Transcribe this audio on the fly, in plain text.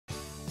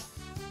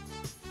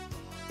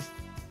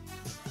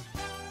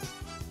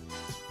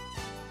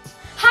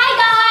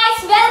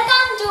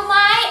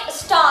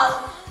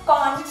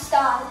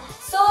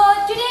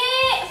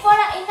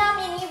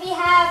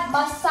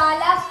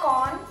masala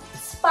corn,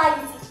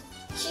 spicy,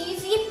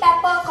 cheesy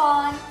pepper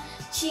corn,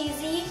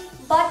 cheesy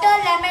butter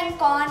lemon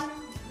corn,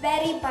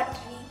 very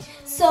buttery.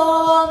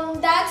 So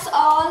that's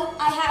all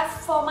I have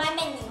for my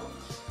menu.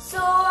 So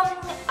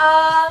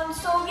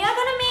we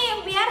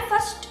are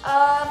first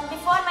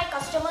before my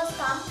customers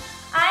come,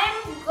 I'm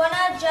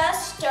gonna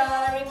just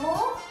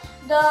remove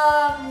the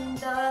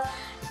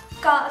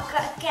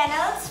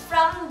kernels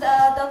from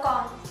the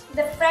corn,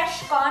 the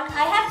fresh corn.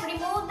 I have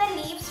removed the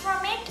leaves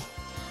from it.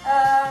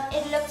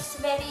 It looks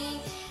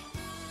very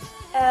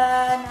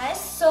nice.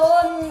 So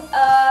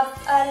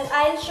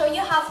I'll show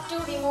you how to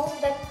remove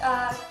the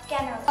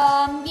kernels.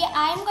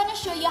 I'm gonna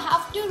show you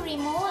how to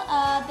remove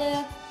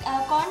the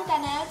corn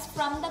kernels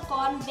from the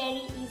corn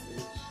very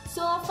easily.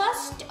 So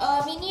first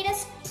we need a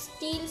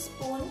steel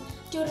spoon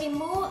to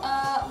remove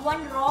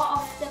one row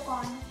of the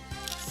corn.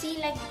 See,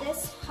 like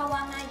this. How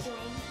am I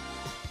doing?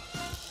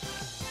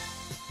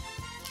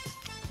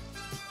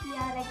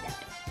 Yeah, like that.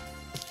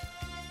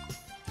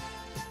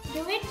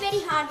 Do it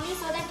very hardly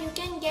so that you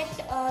can get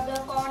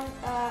the corn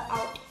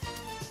out.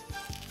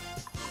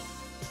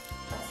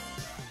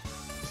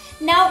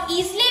 Now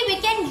easily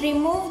we can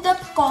remove the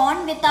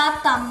corn with our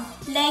thumb,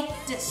 like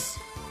this.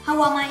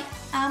 How am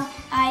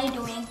I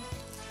doing?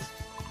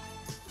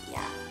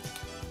 Yeah.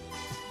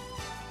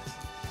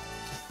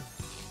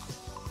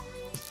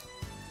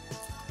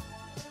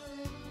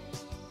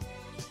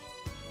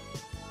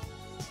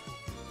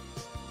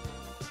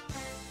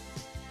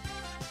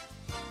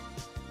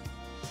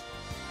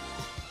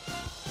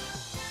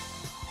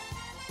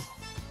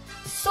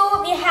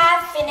 So we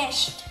have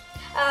finished.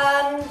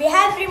 We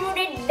have removed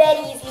it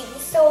very easily.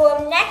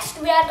 So next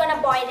we are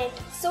gonna boil it.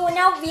 So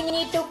now we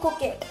need to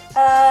cook it.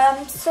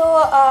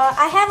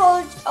 I have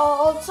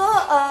also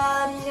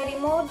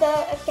removed the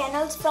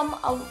kernels from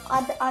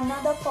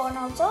another corn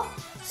also.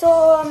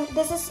 So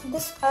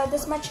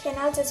this much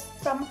kernels is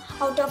from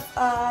out of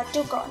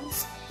 2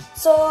 corns.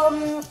 So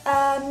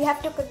we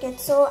have to cook it.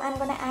 So I'm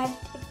gonna add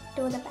it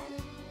to the pan.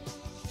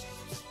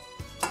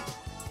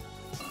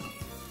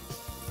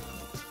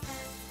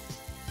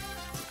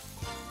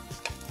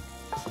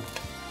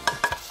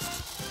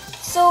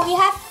 So we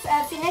have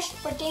finished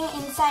putting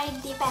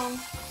inside the pan.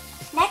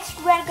 Next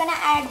we are gonna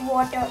add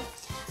water.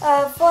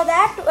 For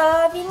that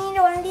we need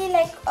only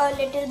like a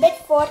little bit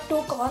for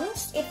 2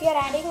 corns. If you are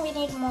adding, we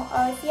need more.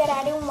 If you are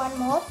adding one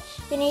more,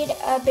 we need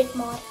a bit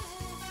more.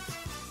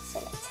 So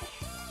let's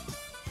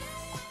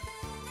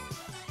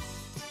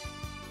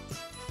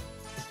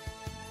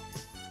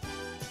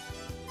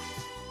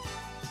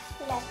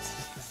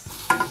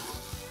add.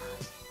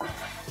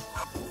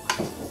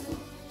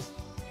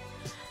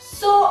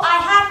 So I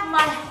have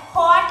my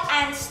hot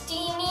and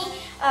steamy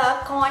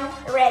corn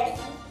ready.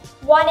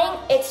 Warning,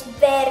 it's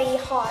very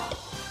hot.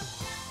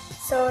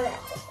 So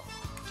that's it.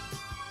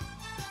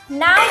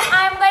 Now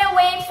I'm gonna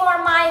wait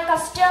for my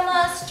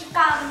customers to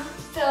come.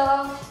 So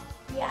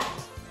yeah.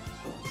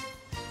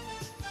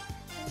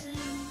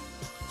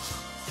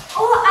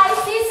 Oh, I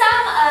see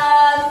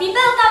some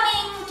people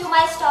coming to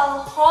my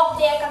stall. Hope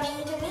they are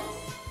coming to me.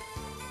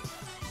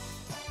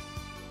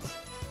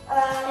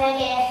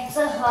 Okay,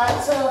 so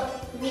hot, so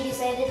we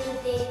decided to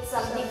take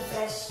something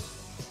fresh.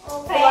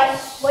 Okay.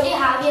 What do you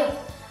have here?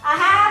 I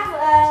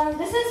have,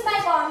 this is my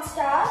corn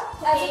star,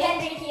 as you can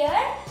read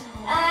here.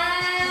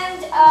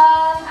 And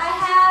I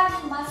have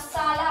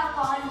masala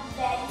corn,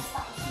 very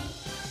spicy.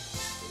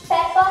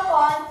 Pepper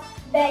corn,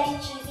 very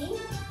cheesy.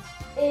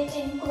 It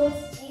includes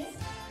cheese.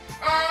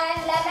 And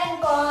lemon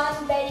corn,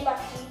 very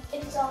buttery.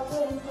 It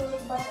also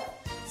includes butter.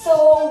 So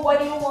what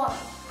do you want?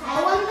 I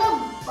want the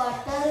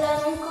butter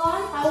lemon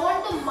corn. I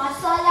want the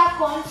masala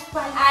corn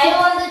spicy. I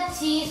want the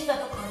cheese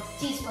pepper corn.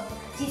 Cheesy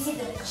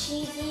pepper corn.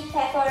 Cheesy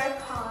pepper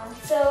corn.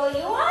 So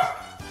you want?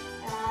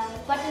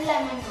 Butter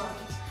lemon corn.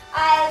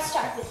 I'll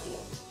start with you.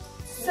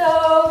 So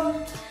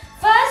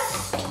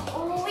first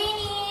we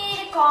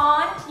need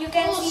corn. You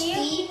can see.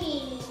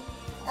 Steamy.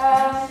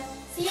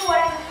 See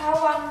how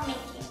I'm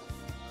making.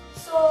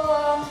 So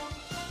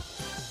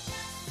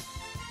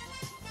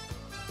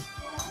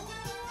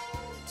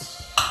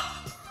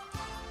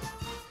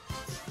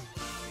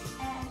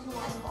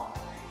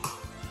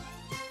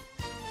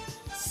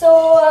So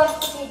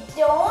if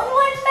you don't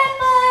want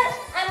pepper,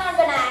 I'm not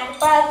gonna add,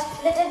 but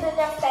little bit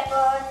of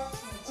pepper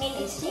make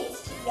it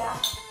tasty. Yeah.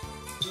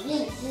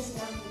 This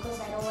not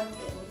because I don't want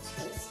to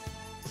spice.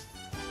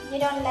 You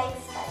don't like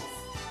spice.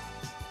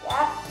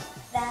 Yeah,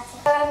 that's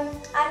it.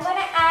 I'm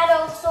gonna add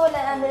also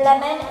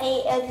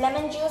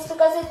lemon juice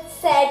because it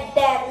said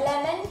there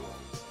lemon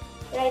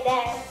right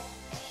there.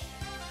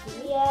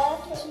 Yeah.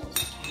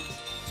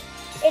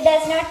 It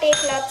does not take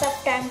lots of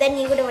time. Then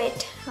you do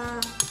it.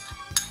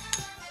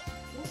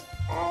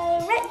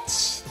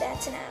 Right,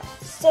 that's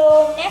enough.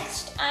 So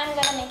next I'm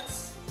gonna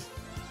mix.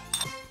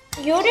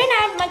 You didn't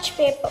add much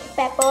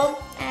pepper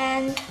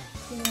and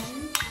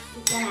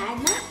You can add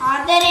now.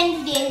 Are there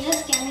any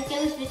dangerous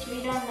chemicals which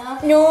we don't know?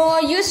 no,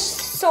 you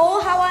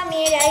saw how I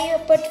made.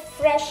 I put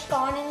fresh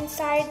corn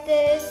inside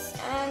this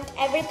and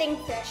everything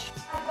fresh.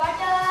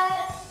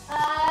 Butter,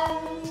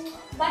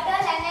 Butter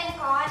lemon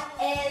corn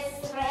is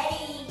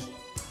ready.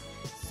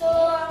 So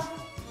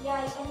yeah,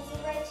 you can see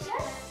right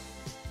here.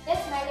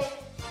 Just smell it.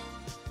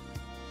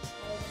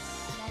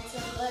 That's so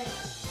good.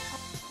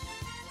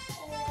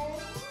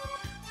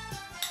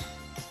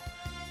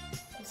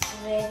 It's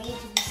ready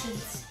to be seen.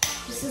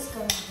 This is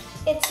coming.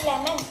 It's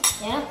lemon.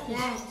 Yeah?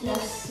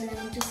 Yes.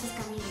 Lemon juice is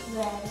coming.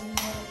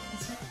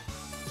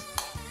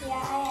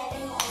 Yeah, I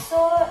added more. So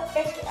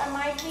it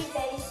might be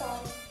very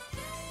salty.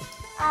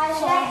 I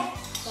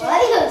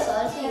Sorry,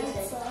 salty.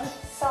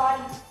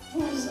 Sorry.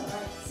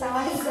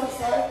 Sorry, so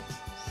sorry.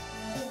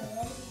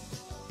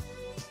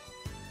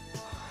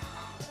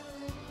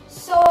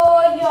 So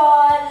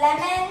your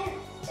lemon,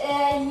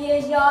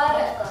 your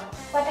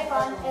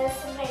buttercorn is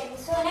ready.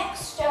 So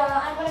next,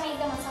 I'm gonna make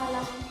the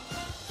masala.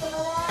 So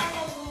for that,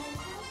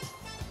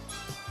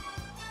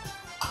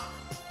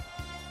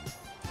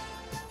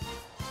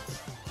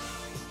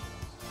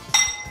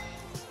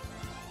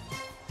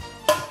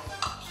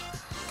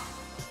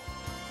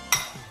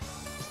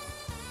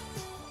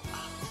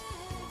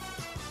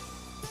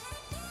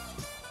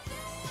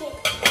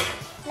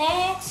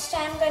 next,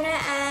 I'm gonna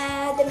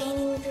add the main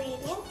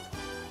ingredient.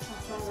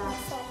 Masala.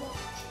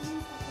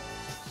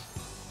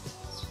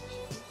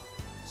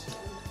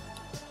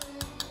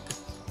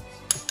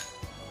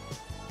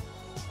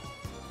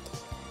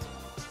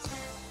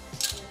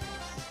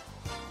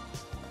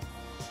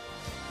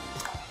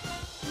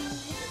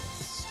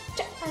 Next,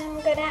 I'm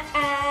gonna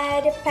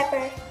add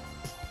pepper.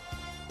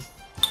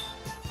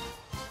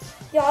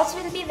 Yours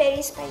will be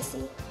very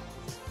spicy.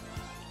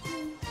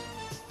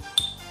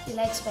 You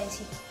like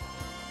spicy?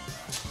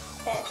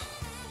 There.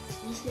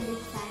 I'm just a big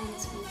fan of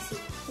spicy.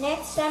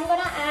 Next, I'm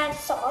gonna add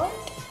salt.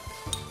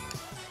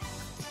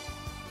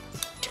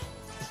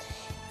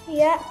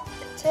 Yeah,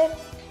 that's it.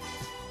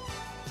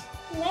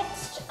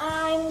 Next,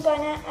 I'm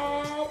gonna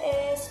add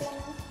is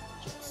lemon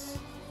juice.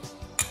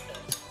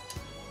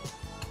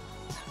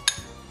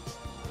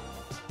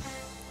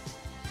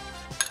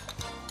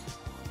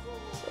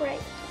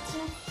 Right.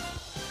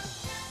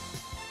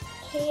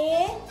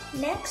 Okay.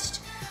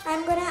 Next,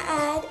 I'm gonna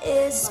add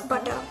is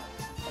butter.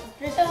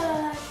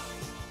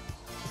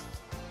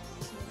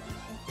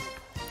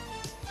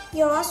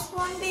 Yours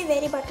won't be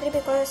very buttery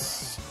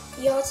because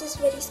yours is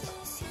very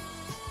spicy.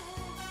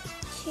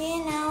 Okay,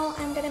 now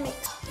I'm gonna mix.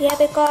 Yeah,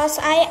 because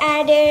I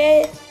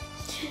added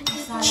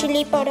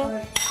chili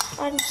powder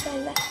or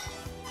masala.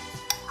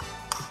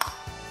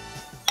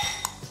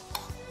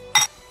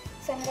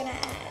 So I'm gonna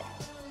add.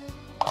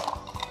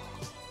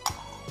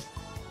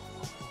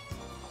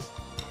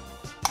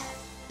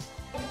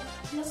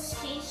 Looks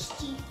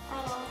tasty.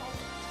 I know that.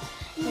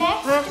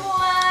 Next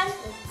one.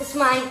 It's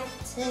mine.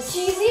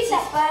 Cheesy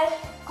pepper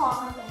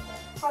corn pepper.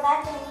 For that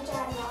we need to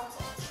add lots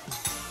of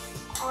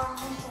corn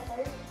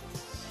pepper.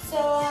 So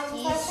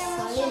first I'm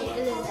going to show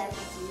you how.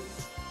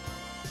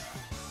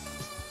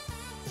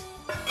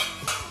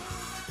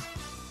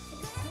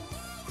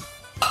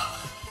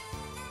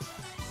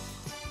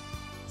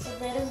 So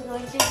there is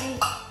going to be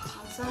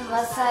some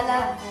masala,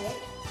 right?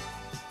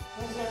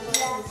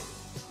 Yeah.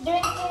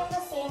 Doing it in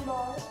the same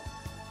bowl.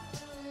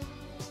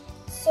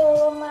 So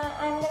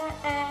I'm gonna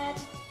add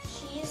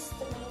cheese,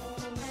 the main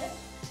ingredient.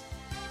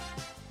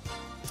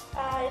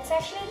 It's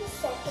actually the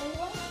second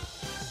one.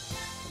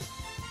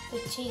 The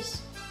cheese.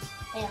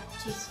 Yeah,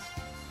 cheese.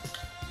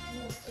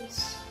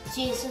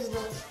 Cheese is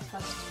the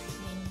first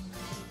main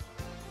ingredient.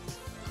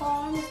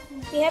 Corn.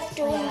 We have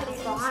two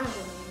ingredients. Corn.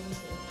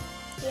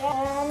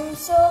 Yeah.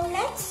 So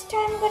next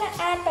I'm gonna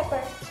add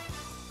pepper.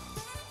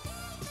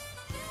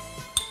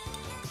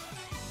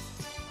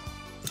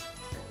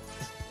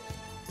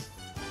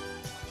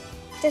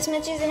 This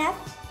much is enough.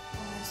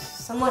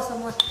 Some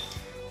more.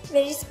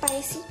 Very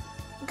spicy,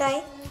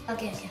 guy.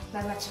 Okay,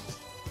 that much.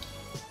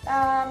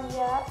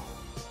 Yeah.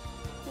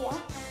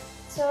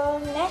 So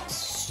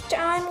next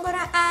I'm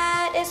gonna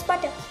add is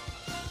butter.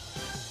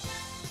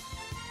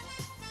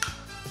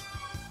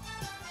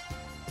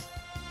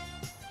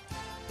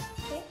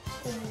 Okay.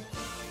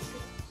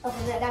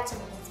 Okay, that's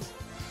enough.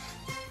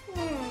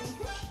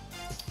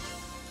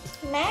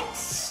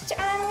 Next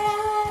I'm gonna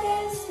add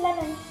is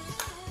lemon.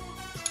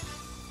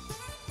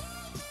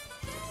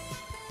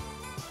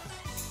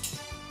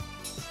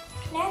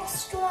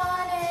 Next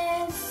one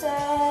is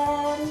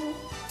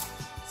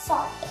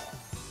salt.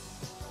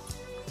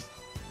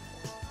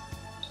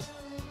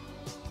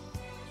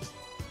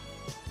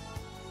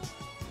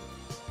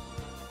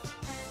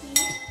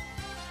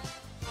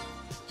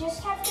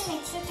 Just have to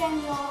mix it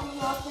and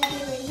yours will be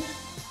ready.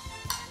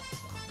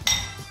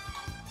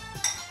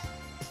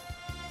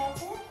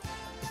 That's it.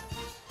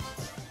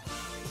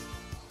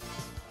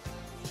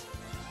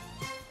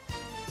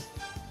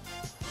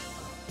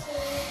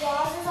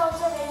 Yours is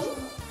also ready.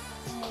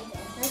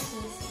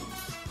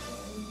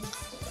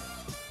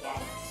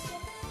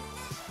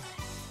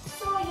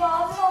 So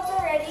yours is also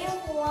ready in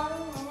 1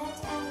 minute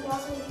and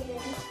yours will be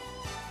ready.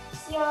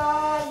 So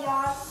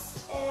yours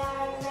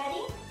are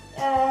ready.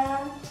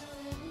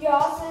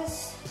 Yours is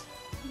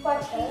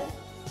buttery.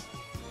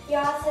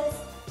 Yours is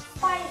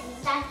spicy.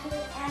 Thank you.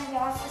 And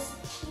yours is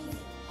cheesy.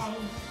 Thank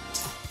you.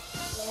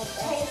 Let's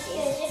Taste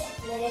taste it.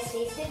 Let us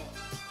taste it.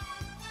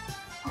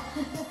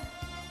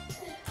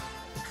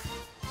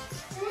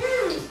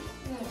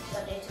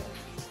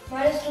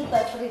 Mine is too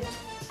peppery.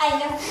 I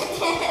know.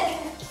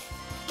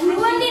 You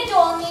only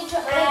told me to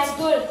But add it's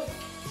good.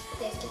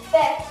 Taste it.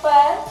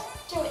 pepper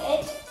to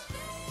it.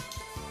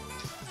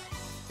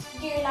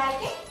 Do you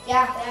like it?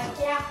 Yeah.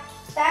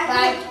 Thank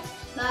Bye. you.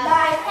 Bye.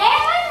 Bye. Hey,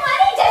 my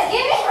money! Just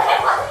give me my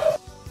money.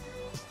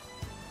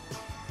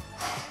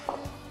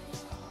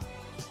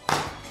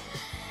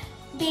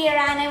 They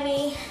ran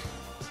away,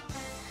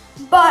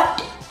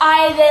 but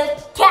I will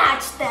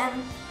catch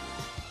them.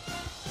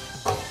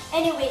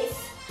 Anyways,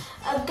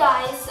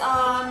 guys,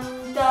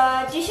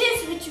 the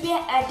dishes which we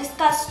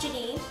discussed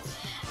today,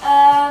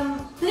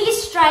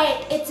 please try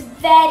it. It's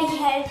very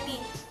healthy,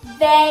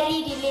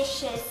 very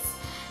delicious,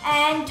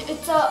 and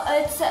it's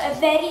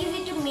very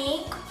easy to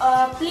make.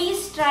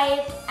 Please try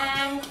it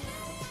and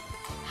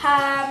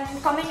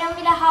comment down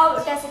below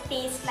how does it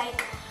taste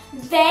like.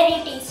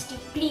 Very tasty.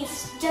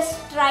 Please just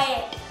try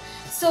it.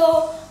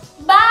 So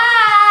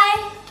bye.